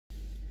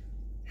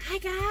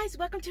guys,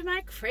 welcome to my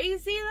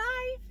crazy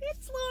life.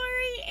 It's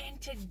Lori,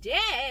 and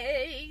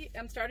today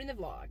I'm starting the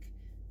vlog.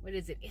 What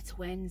is it? It's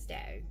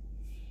Wednesday.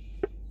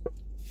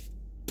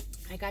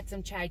 I got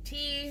some chai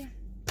tea.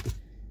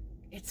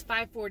 It's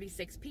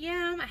 5:46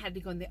 p.m. I had to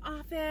go in the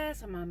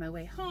office. I'm on my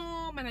way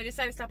home, and I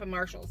decided to stop at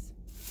Marshall's.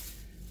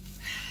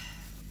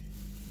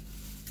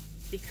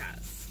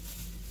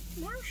 Because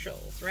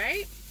Marshall's,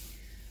 right?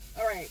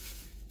 All right,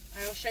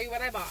 I'll show you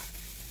what I bought.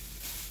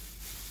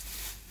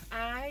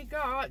 I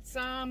got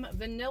some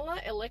vanilla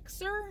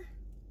elixir,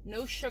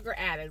 no sugar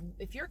added.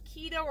 If you're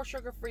keto or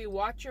sugar-free,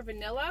 watch your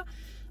vanilla.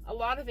 A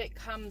lot of it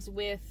comes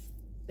with,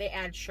 they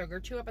add sugar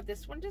to it, but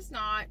this one does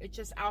not. It's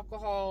just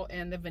alcohol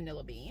and the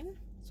vanilla bean.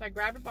 So I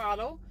grabbed a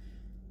bottle,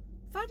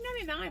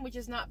 $5.99, which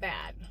is not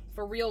bad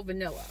for real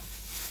vanilla.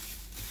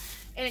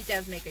 And it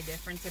does make a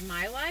difference in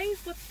my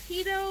life. With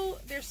keto,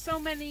 there's so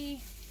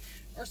many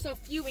or so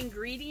few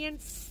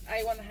ingredients.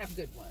 I want to have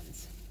good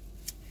ones.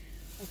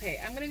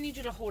 Okay, I'm gonna need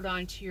you to hold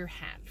on to your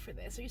hat for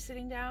this. Are you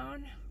sitting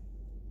down?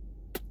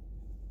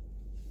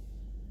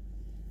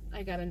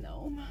 I got a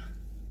gnome.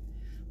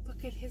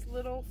 Look at his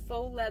little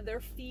faux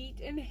leather feet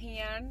and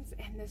hands,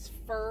 and this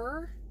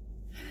fur,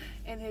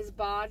 and his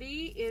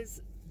body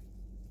is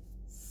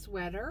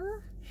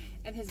sweater,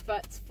 and his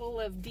butt's full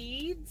of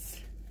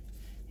beads,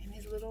 and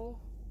his little,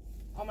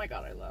 oh my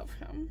God, I love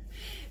him.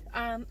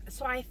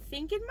 So I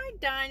think in my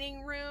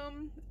dining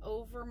room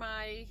over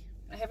my,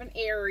 I have an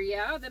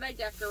area that I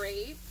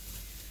decorate.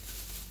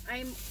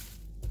 I'm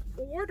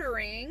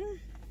ordering,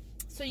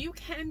 so you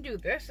can do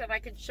this, and I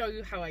can show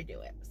you how I do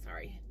it.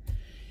 Sorry.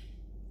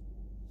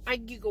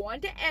 You go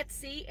onto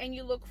Etsy and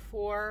you look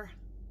for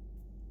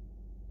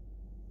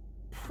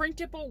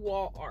printable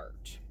wall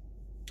art.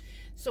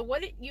 So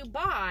what you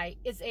buy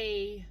is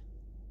a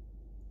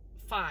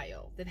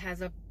file that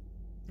has a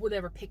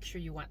whatever picture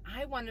you want.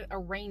 I wanted a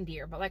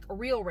reindeer, but like a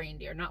real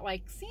reindeer, not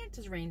like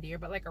Santa's reindeer,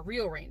 but like a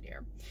real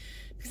reindeer,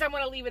 because I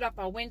want to leave it up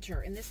all winter,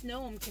 and this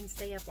gnome can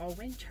stay up all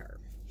winter.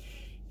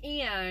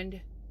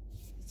 And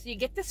so you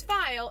get this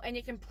file and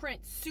you can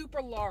print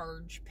super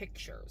large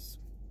pictures.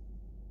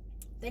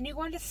 Then you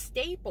go onto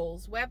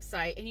Staples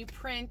website and you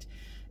print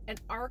an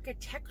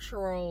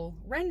architectural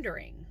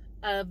rendering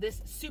of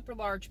this super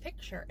large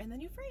picture, and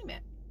then you frame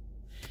it.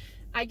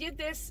 I did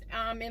this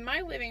in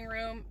my living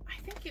room.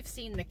 I think you've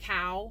seen the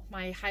cow,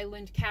 my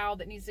Highland cow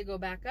that needs to go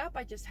back up.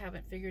 I just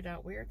haven't figured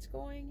out where it's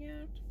going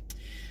yet.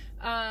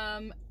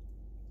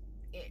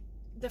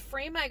 The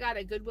frame I got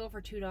at Goodwill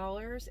for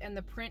 $2, and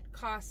the print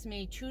cost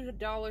me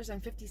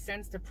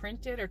 $2.50 to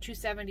print it, or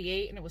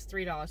 $2.78, and it was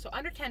 $3. So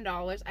under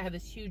 $10, I have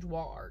this huge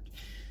wall art.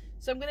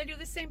 So I'm going to do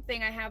the same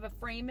thing. I have a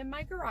frame in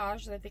my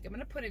garage that I think I'm going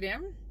to put it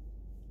in.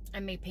 I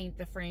may paint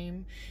the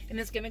frame, and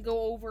it's going to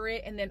go over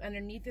it, and then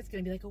underneath it's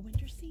going to be like a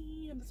winter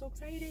scene. I'm so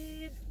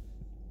excited.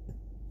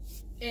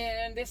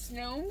 And this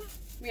gnome,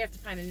 we have to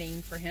find a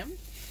name for him,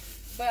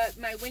 but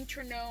my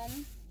winter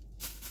gnome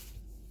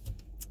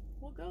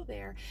will go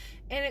there,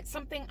 and it's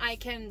something I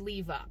can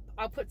leave up.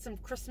 I'll put some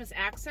Christmas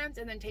accents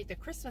and then take the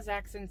Christmas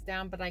accents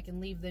down, but I can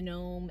leave the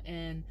gnome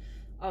and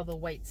all the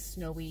white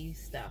snowy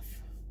stuff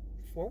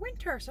for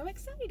winter. So I'm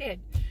excited.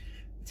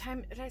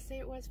 Time did I say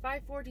it was?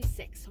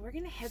 5:46. So we're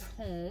gonna head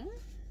home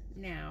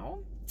now,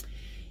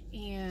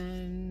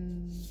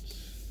 and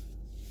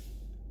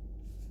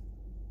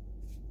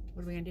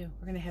what are we gonna do?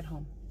 We're gonna head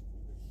home.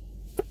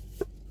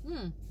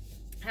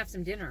 Have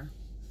some dinner.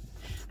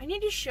 I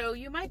need to show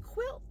you my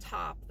quilt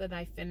top that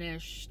I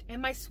finished,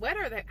 and my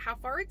sweater, that how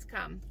far it's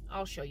come.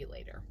 I'll show you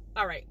later.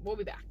 All right, we'll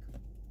be back.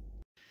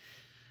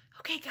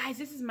 Okay guys,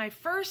 this is my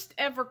first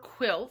ever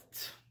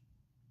quilt.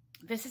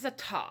 This is a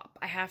top.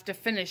 I have to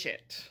finish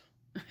it.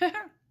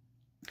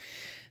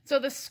 So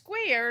the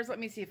squares, let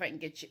me see if I can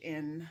get you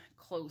in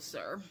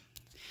closer.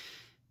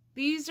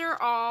 These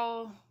are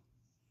all,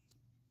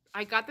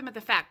 I got them at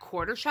the Fat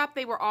Quarter Shop.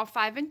 They were all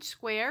 5-inch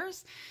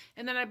squares.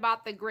 And then I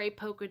bought the gray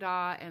polka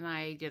dot, and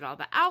I did all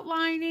the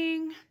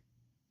outlining.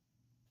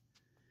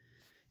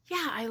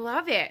 Yeah, I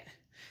love it.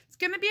 It's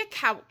going to be a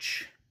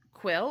couch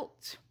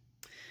quilt.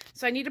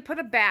 So I need to put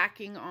a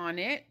backing on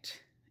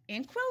it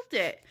and quilt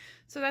it.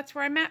 So that's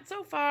where I'm at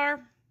so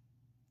far.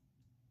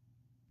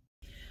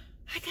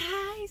 Hi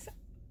guys,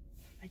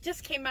 I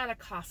just came out of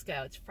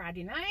Costco. It's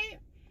Friday night.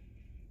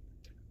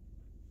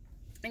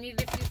 I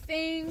needed a few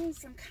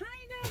things. I'm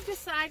kind of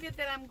decided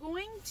that I'm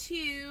going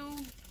to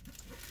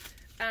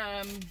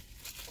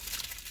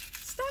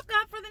stock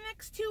up for the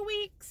next 2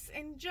 weeks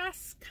and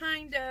just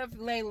kind of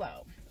lay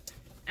low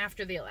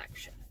after the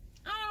election.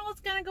 I don't know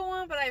what's gonna go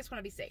on, but I just want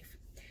to be safe.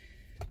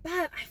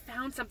 But I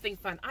found something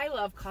fun. I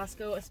love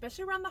Costco,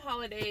 especially around the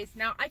holidays.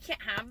 Now I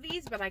can't have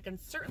these, but I can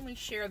certainly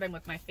share them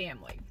with my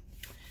family.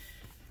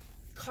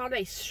 Called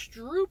a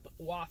stroop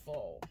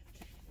waffle,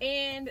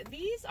 and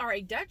these are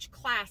a Dutch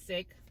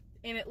classic,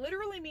 and it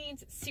literally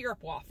means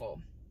syrup waffle.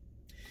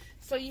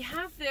 So you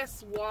have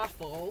this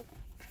waffle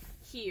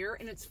here,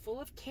 and it's full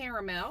of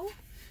caramel.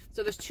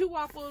 So there's 2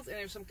 waffles, and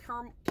there's some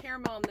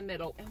caramel in the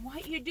middle, and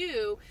what you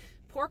do,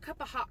 pour a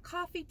cup of hot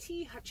coffee,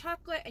 tea, hot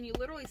chocolate, and you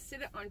literally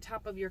sit it on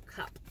top of your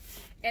cup.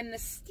 And the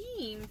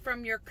steam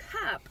from your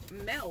cup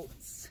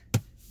melts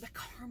the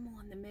caramel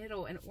in the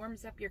middle and it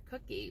warms up your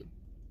cookie.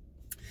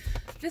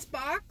 This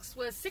box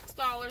was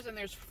 $6 and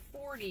there's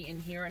 40 in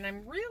here, and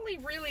I'm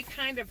really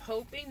kind of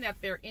hoping that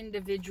they're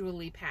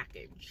individually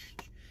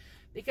packaged,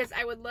 because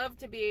I would love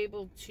to be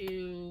able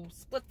to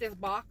split this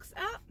box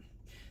up.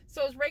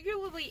 So it was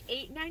regularly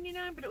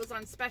 $8.99, but it was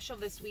on special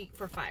this week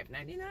for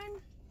 $5.99.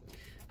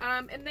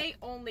 And they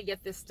only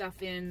get this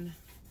stuff in,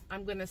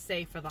 I'm gonna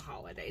say, for the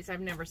holidays.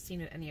 I've never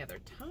seen it any other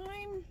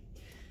time.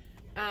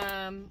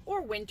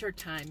 Or winter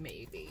time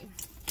maybe.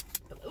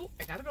 Oh,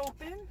 I got it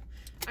open.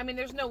 I mean,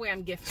 there's no way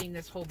I'm gifting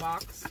this whole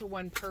box to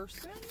one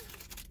person.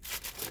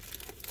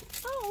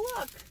 Oh,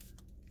 look.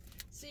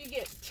 So you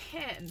get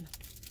 10.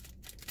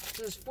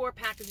 So there's 4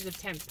 packages of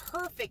 10.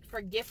 Perfect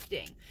for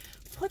gifting.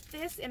 Put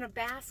this in a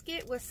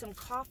basket with some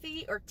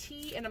coffee or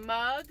tea in a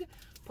mug.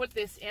 Put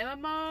this in a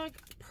mug.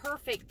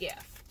 Perfect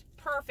gift.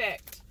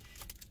 Perfect.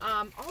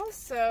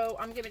 Also,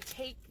 I'm going to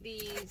take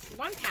these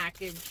 1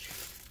 package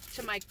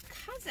to my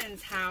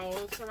cousin's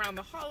house around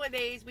the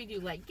holidays. We do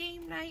like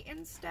game night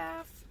and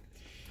stuff.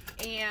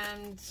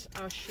 And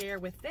I'll share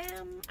with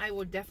them. I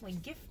will definitely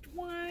gift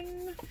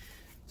one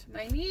to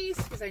my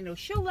niece because I know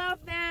she'll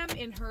love them,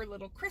 in her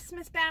little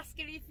Christmas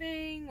baskety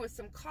thing with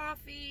some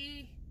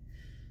coffee.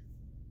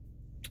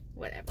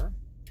 Whatever.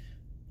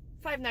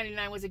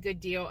 $5.99 was a good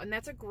deal, and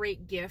that's a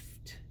great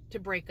gift to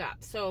break up.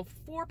 So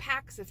 4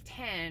 packs of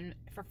 10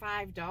 for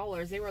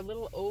 $5. They were a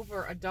little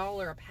over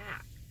 $1 a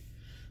pack.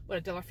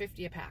 What,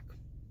 $1.50 a pack?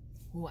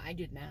 Oh, I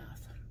did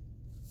math.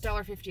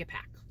 $1.50 a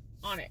pack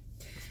on it.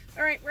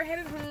 All right, we're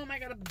headed home. I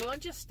got a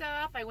bunch of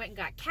stuff. I went and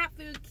got cat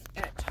food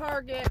at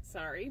Target.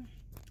 Sorry,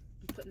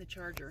 I'm putting the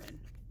charger in.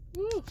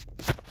 Woo!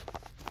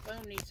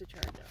 Phone needs to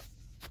charge up.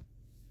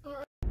 All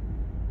right.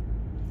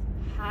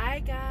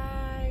 Hi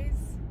guys.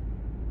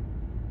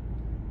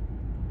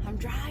 I'm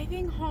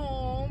driving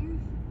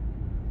home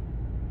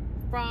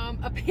from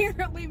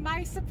apparently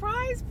my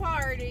surprise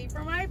party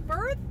for my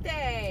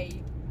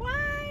birthday.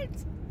 What?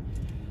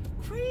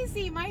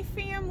 Crazy. My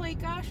family,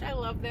 gosh, I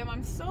love them.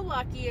 I'm so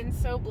lucky and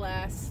so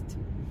blessed.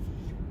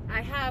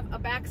 I have a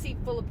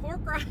backseat full of pork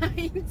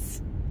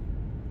rinds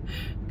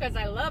because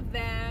I love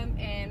them,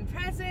 and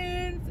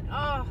presents,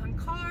 oh, and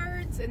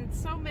cards, and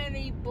so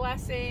many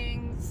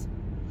blessings.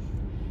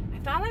 I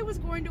thought I was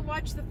going to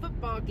watch the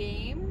football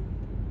game,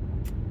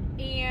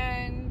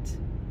 and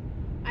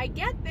I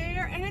get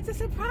there and it's a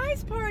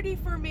surprise party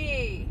for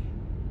me.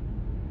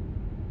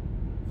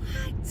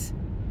 What?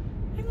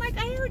 I'm like,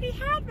 I already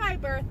had my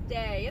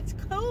birthday. It's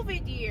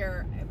COVID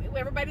year.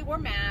 Everybody wore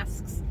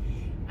masks.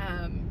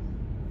 And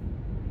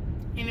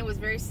it was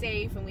very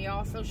safe, and we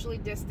all socially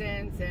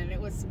distanced, and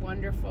it was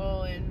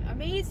wonderful and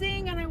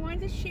amazing, and I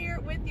wanted to share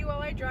it with you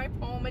while I drive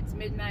home. It's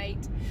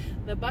midnight.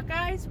 The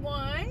Buckeyes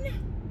won,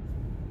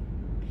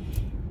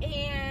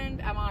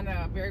 and I'm on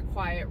a very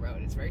quiet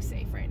road. It's very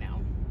safe right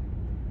now.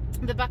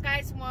 The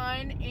Buckeyes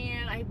won,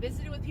 and I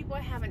visited with people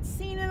I haven't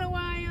seen in a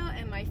while,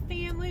 and my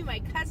family, my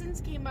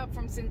cousins came up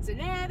from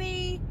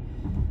Cincinnati.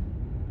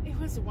 It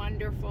was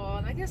wonderful,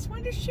 and I just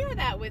wanted to share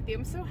that with you.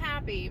 I'm so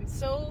happy. I'm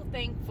so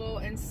thankful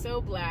and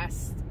so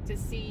blessed to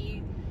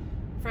see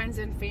friends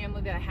and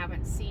family that I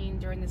haven't seen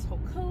during this whole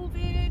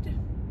COVID.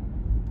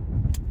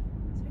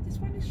 So I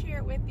just wanted to share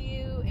it with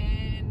you,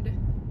 and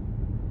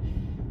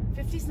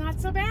 50's not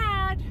so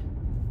bad.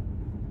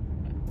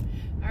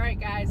 All right,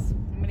 guys,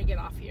 I'm going to get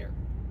off here.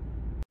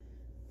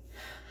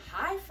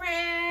 Hi,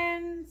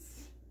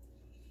 friends.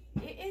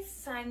 It is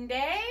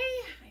Sunday.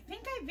 I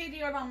think I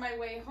videoed on my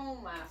way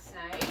home last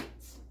night.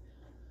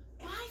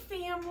 My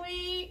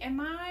family and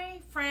my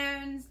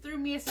friends threw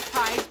me a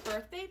surprise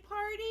birthday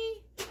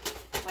party.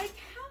 Like,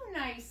 how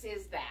nice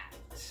is that?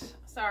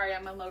 Sorry,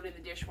 I'm unloading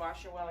the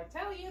dishwasher while I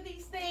tell you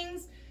these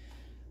things.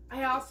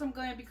 I also am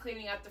going to be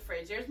cleaning out the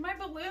fridge. There's my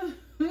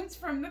balloons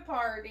from the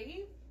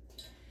party.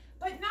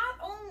 But not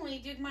only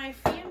did my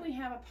family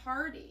have a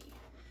party,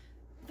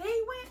 they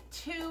went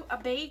to a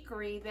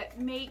bakery that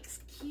makes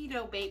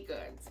keto baked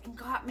goods and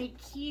got me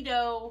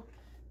keto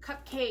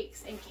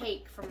cupcakes and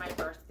cake for my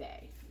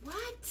birthday.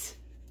 What?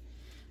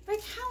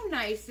 Like, how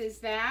nice is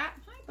that?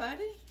 Hi,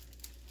 buddy.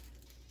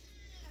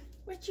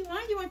 What you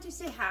want? You want to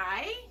say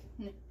hi?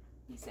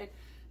 He said,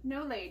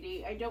 no,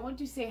 lady, I don't want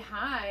to say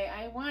hi.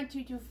 I want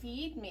you to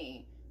feed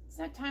me. It's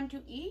not time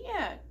to eat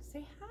yet.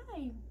 Say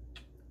hi.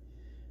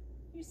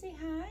 You say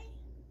hi?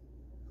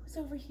 Who's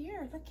over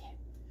here? Look at.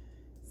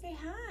 Say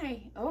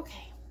hi.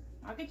 Okay,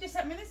 I'll get you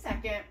something in a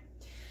second.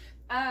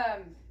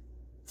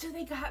 So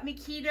they got me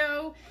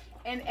keto,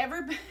 and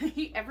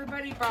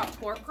everybody brought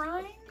pork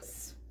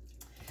rinds.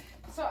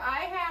 So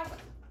I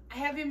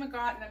haven't even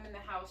gotten them in the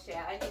house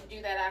yet. I need to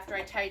do that after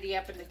I tidy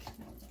up in the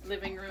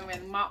living room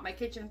and mop my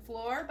kitchen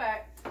floor.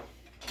 But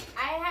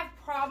I have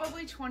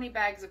probably 20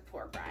 bags of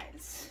pork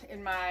rinds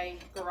in my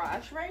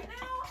garage right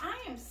now. I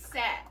am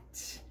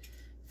set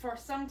for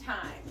some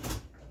time,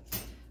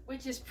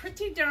 which is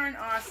pretty darn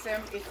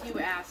awesome if you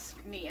ask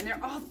me. And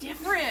they're all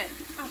different.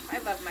 Oh, I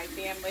love my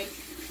family.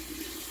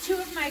 Two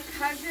of my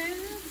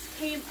cousins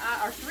came,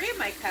 or three of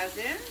my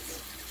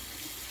cousins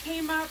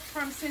came up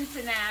from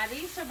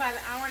Cincinnati, so about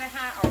an hour and a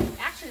half, or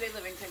actually they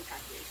live in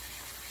Kentucky.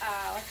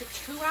 Like a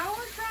 2-hour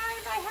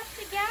drive, I have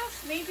to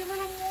guess, maybe a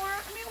little more.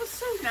 I mean, it was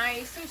so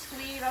nice, so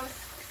sweet. I was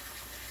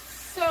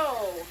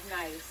so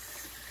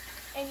nice.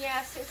 And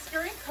yes, it's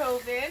during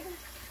COVID,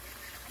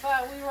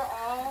 but we were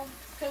all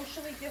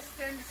socially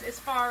distanced as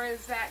far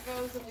as that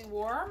goes, and we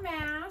wore our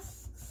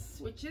masks,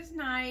 which is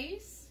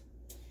nice,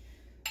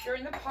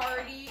 during the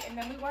party. And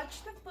then we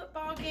watched the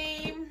football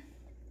game.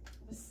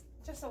 It was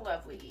just a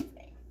lovely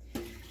evening.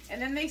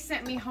 And then they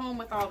sent me home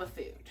with all the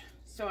food.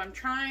 So I'm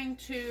trying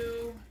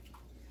to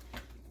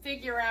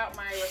figure out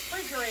my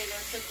refrigerator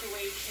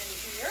situation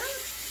here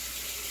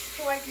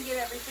so I can get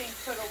everything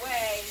put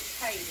away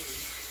tidy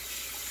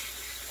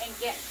and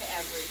get to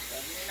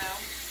everything, you know.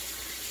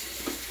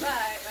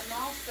 But I'm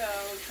also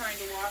trying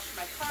to wash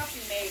my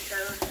coffee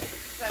maker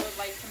because I would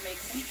like to make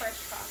some fresh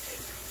coffee.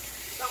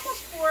 It's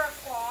almost 4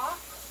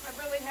 o'clock. I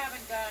really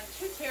haven't done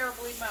too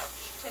terribly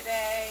much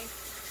today.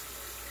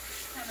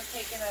 Kind of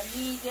taking a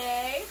me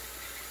day.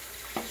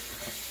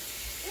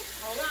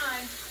 Oops, hold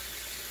on.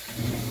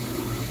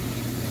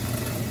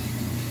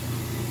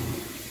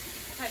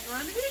 I had to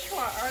run the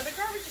dishwasher, or the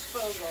garbage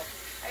disposal.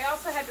 I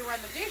also had to run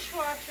the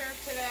dishwasher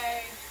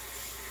today.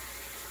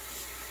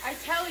 I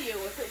tell you,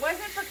 if it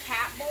wasn't for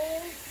cat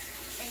bowls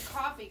and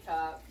coffee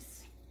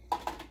cups,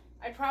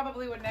 I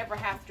probably would never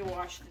have to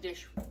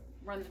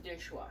run the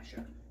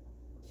dishwasher.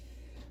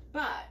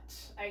 But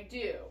I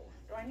do.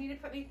 Do I need to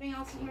put anything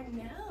else in here?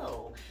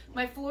 No.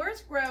 My floor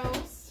is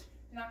gross.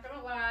 Not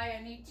gonna lie,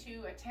 I need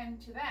to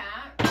attend to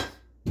that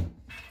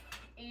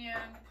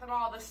and put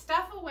all the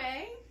stuff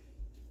away.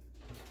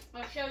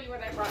 I'll show you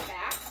what I brought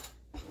back.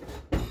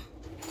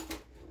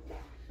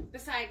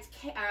 Besides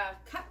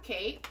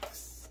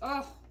cupcakes.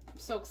 Oh, I'm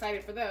so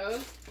excited for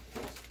those.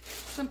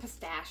 Some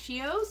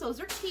pistachios. Those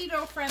are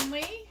keto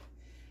friendly.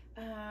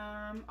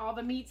 All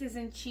the meats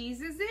and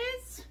cheeses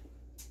is.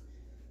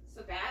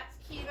 So that's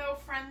keto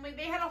friendly.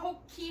 They had a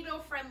whole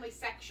keto friendly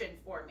section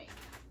for me.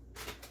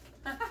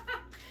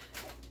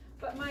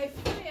 But my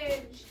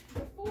fridge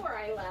before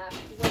I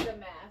left was a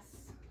mess.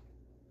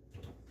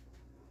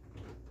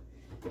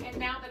 And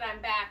now that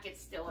I'm back,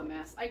 it's still a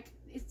mess.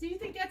 Do you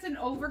think that's an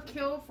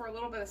overkill for a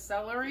little bit of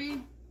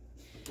celery?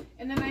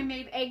 And then I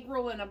made egg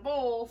roll in a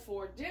bowl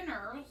for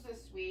dinners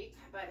this week,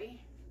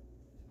 buddy.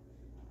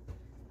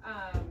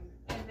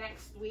 And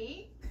next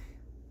week.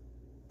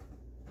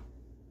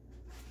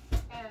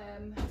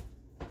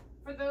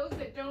 For those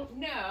that don't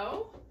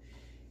know,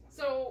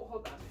 so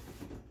hold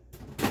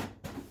on.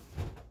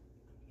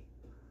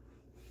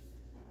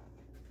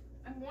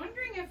 I'm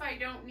wondering if I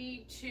don't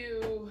need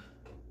to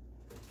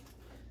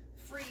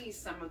freeze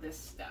some of this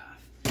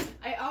stuff.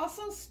 I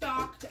also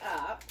stocked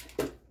up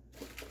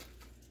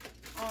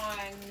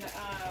on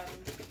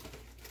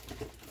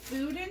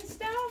food and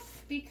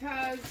stuff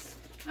because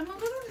I'm a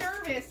little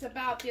nervous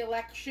about the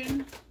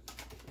election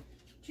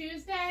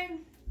Tuesday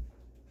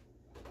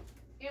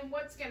and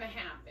what's going to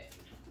happen.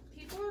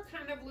 People are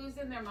kind of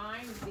losing their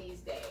minds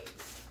these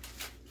days,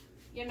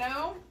 you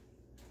know?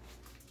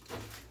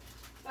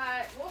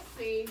 But we'll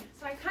see.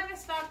 So I kind of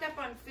stocked up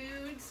on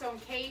food, so in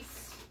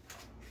case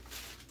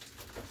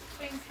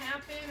things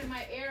happen in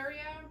my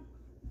area,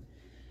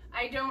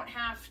 I don't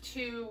have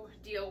to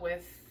deal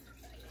with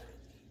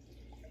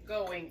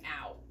going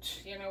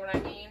out. You know what I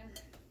mean?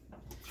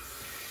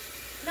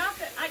 Not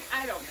that,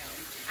 I don't know.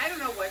 I don't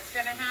know what's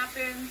going to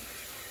happen.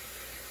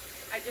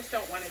 I just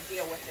don't want to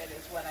deal with it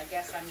is what I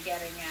guess I'm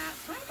getting at.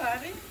 Hi,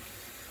 buddy.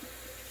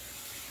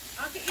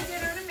 I'll get you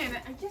dinner in a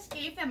minute. I just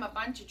gave them a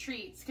bunch of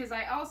treats because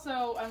I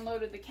also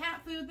unloaded the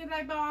cat food that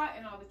I bought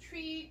and all the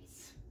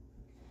treats.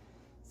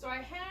 So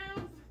I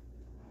have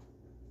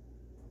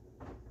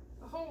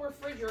a whole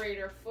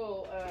refrigerator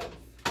full of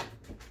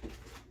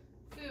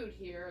food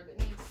here that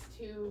needs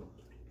to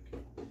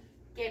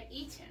get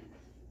eaten.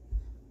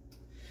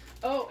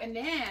 Oh, and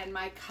then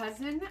my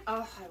cousin,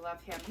 oh, I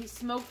love him. He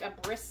smoked a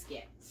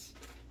brisket.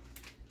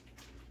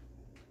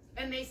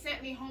 And they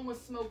sent me home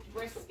with smoked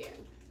brisket.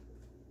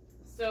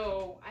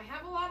 So I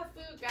have a lot of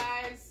food,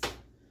 guys,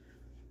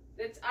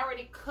 that's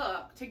already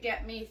cooked to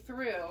get me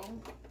through.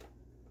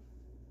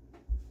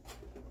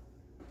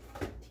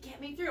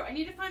 I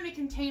need to find a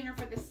container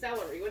for the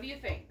celery. What do you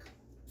think?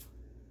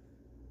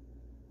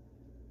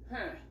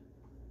 Huh.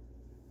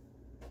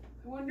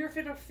 I wonder if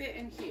it'll fit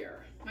in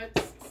here.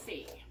 Let's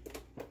see.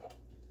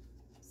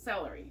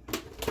 Celery.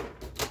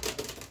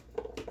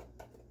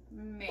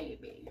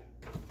 Maybe.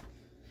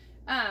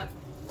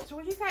 So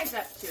what are you guys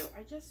up to?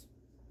 I just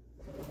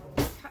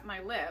cut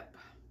my lip.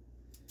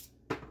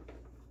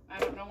 I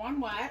don't know on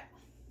what.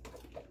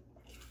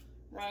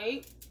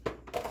 Right?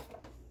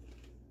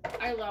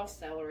 I love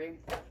celery.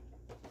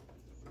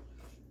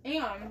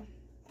 And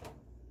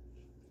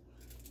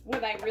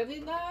what I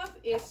really love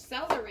is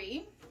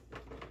celery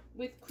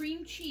with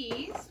cream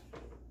cheese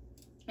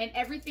and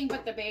everything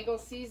but the bagel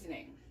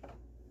seasoning.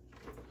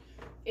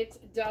 It's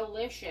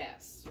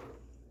delicious.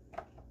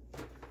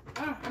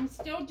 Oh, I'm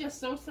still just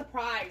so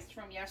surprised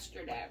from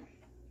yesterday.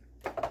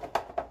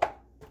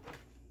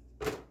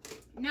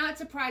 Not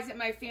surprised that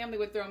my family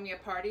would throw me a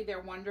party. They're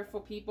wonderful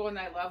people and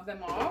I love them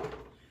all.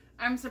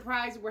 I'm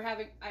surprised we're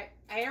having, I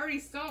already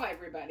saw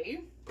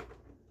everybody.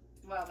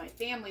 Well, my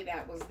family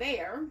that was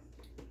there.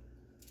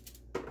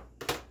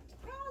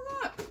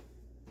 Oh, look.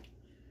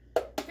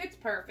 Fits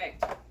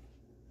perfect.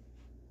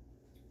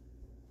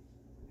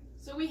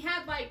 So we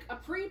had like a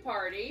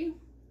pre-party.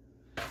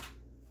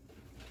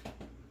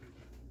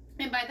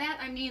 And by that,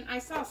 I mean, I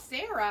saw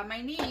Sarah,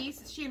 my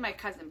niece, she and my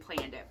cousin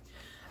planned it.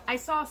 I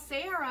saw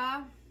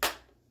Sarah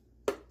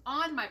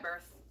on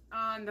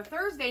the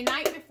Thursday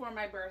night before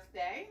my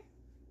birthday.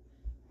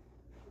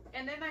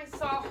 And then I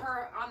saw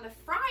her on the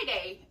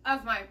Friday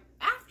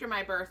after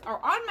my birth,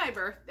 or on my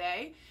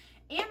birthday.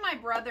 And my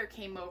brother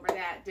came over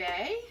that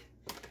day.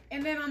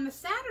 And then on the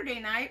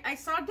Saturday night, I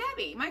saw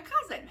Debbie, my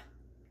cousin.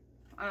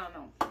 I don't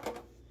know.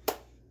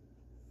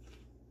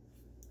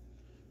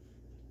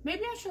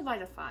 Maybe I should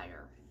light a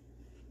fire.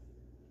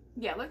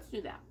 Yeah, let's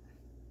do that.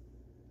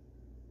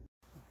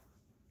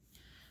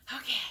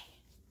 Okay.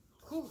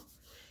 Whew.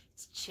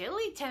 It's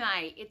chilly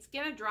tonight. It's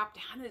gonna drop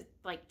down to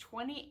like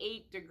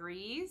 28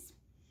 degrees,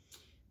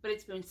 but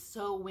it's been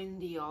so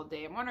windy all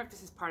day. I wonder if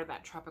this is part of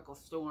that tropical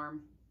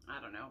storm.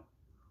 I don't know.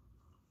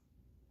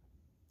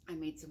 I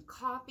made some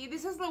coffee.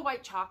 This is the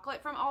white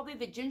chocolate from Aldi.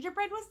 The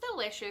gingerbread was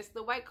delicious.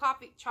 The white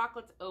coffee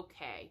chocolate's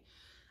okay.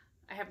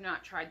 I have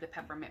not tried the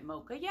peppermint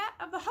mocha yet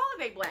of the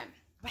holiday blend.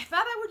 But I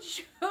thought I would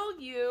show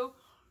you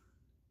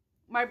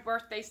my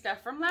birthday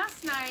stuff from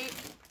last night,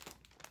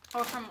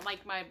 or from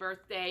like my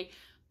birthday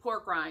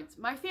pork rinds.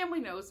 My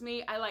family knows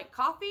me. I like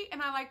coffee and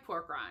I like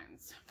pork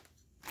rinds.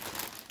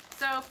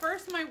 So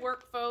first my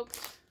work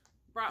folks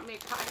brought me,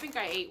 I think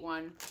I ate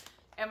one,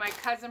 and my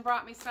cousin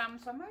brought me some,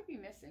 so I might be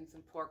missing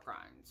some pork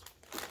rinds.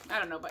 I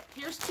don't know, but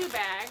here's 2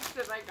 bags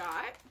that I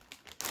got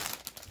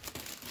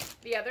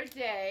the other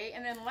day.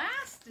 And then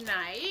last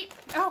night,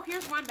 oh,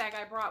 here's 1 bag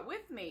I brought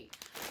with me.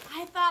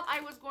 I thought I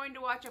was going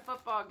to watch a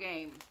football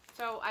game.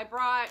 So I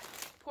brought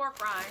pork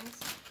rinds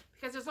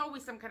because there's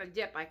always some kind of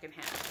dip I can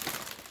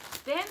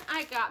have. Then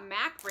I got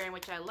Mac brand,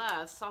 which I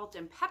love, salt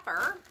and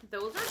pepper.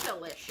 Those are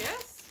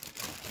delicious.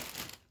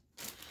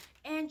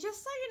 And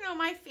just so you know,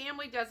 my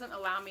family doesn't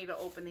allow me to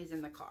open these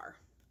in the car.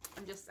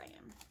 I'm just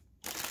saying.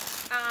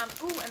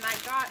 Ooh, and I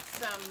got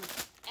some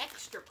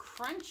extra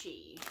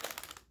crunchy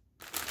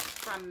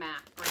from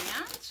Mac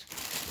brand.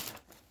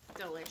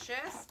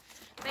 Delicious.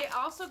 They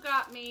also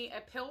got me a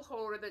pill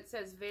holder that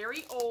says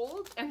very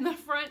old, and the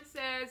front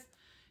says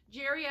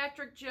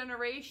geriatric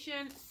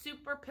generation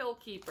super pill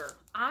keeper.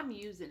 I'm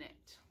using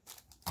it.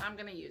 I'm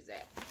gonna use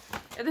it.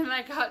 And then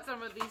I got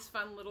some of these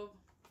fun little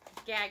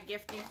gag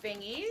gifting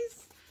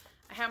thingies.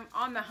 I am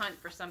on the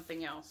hunt for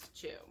something else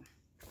too.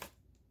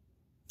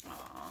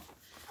 Aww.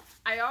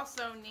 I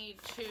also need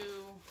to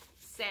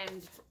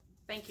send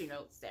thank you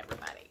notes to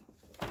everybody.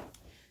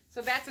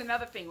 So that's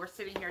another thing. We're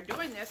sitting here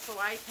doing this so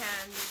I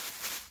can.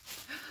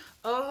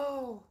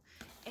 Oh,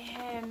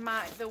 and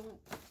the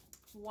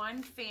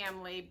one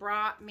family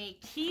brought me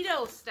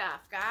keto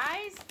stuff,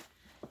 guys.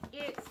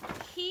 It's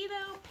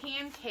keto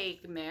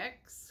pancake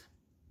mix.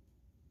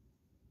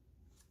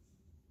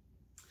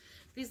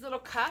 These little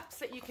cups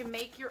that you can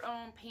make your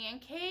own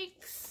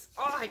pancakes.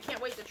 Oh, I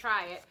can't wait to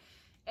try it.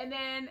 And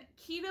then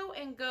Keto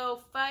and Go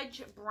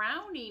fudge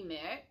brownie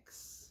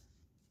mix.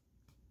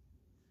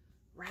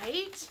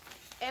 Right?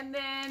 And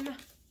then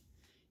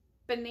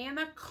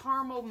banana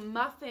caramel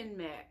muffin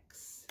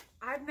mix.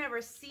 I've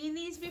never seen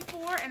these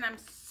before and I'm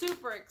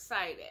super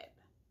excited.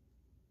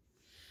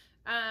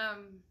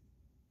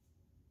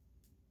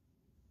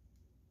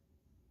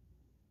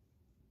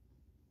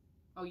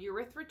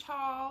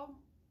 Erythritol,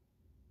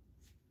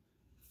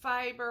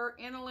 fiber,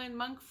 inulin,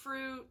 monk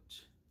fruit,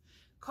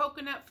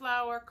 coconut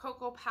flour,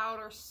 cocoa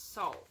powder,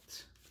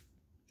 salt.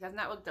 Doesn't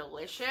that look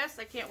delicious?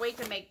 I can't wait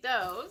to make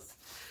those.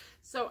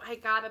 So I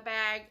got a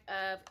bag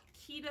of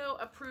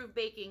keto approved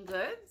baking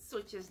goods,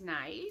 which is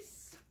nice.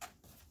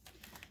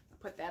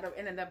 Put that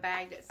in the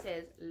bag that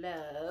says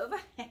love.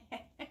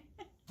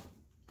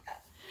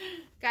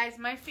 Guys,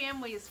 my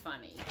family is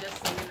funny,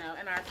 just so you know,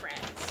 and our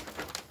friends.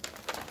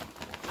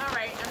 All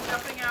right, I'm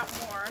dumping out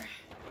more.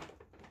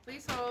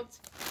 Please hold.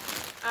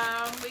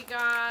 We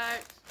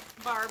got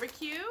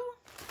barbecue,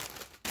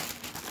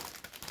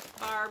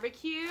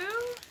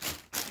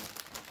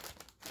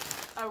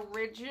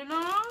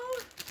 original.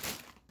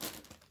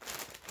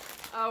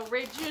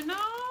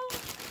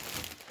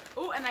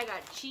 Oh, and I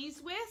got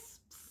cheese wisps.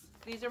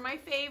 These are my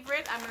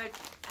favorite. I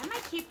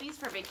might keep these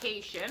for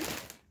vacation.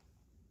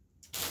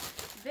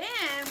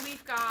 Then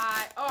we've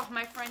got, oh,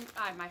 my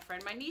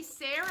niece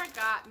Sarah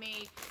got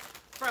me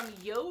from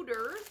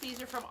Yoder's.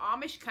 These are from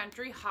Amish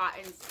Country, hot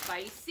and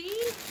spicy.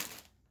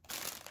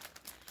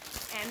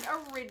 And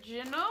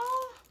original.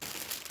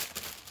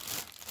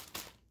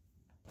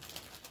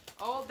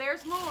 Oh,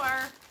 there's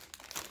more.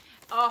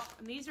 Oh,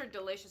 and these are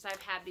delicious.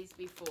 I've had these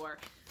before.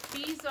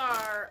 These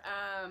are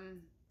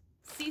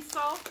sea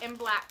salt and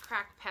black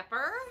cracked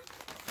pepper.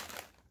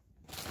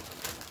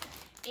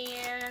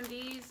 And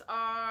these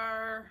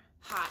are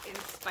hot and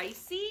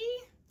spicy.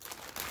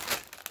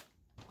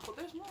 Oh,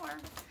 there's more.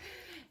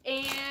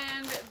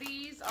 And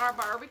these are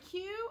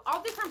barbecue,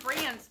 all different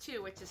brands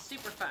too, which is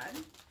super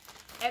fun.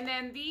 And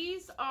then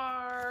these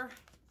are,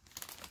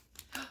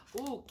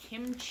 ooh,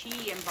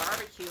 kimchi and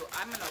barbecue.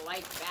 I'm gonna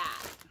like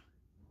that.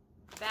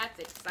 That's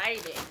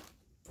exciting.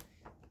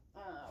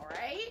 All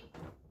right.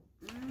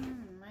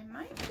 I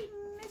might be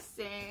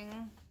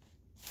missing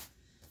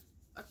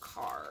a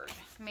card,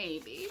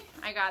 maybe.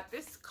 I got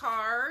this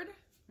card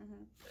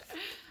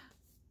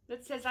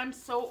that says I'm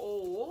so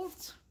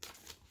old.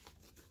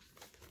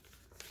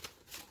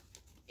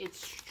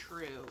 It's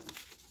true.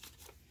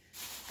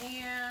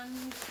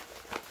 And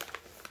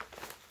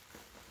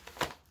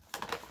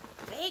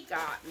they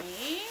got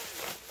me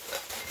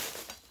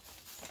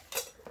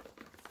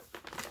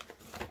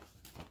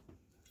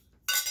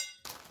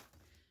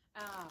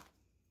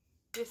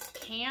this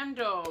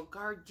candle,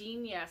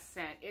 gardenia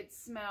scent. It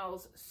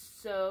smells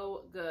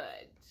so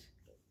good.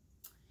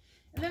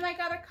 And then I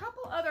got a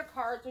couple other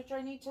cards which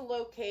I need to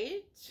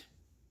locate.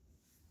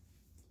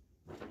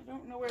 I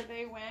don't know where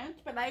they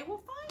went, but I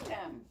will find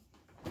them.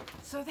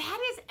 So that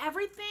is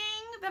everything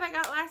that I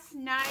got last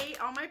night.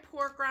 All my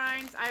pork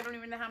rinds. I don't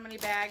even know how many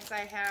bags I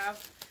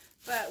have,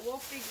 but we'll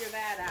figure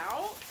that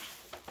out.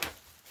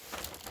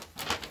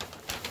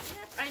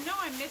 Yep, I know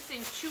I'm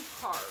missing 2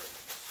 cards.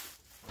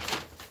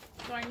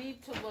 So I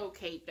need to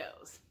locate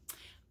those.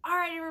 All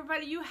right,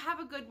 everybody, you have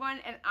a good one,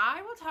 and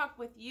I will talk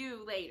with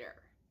you later.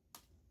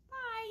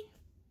 Bye.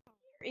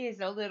 Here is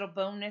a little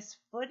bonus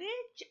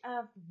footage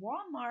of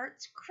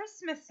Walmart's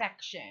Christmas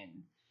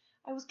section.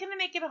 I was going to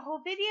make it a whole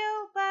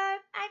video, but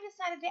I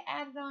decided to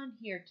add it on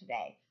here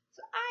today.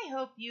 So I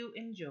hope you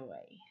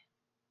enjoy.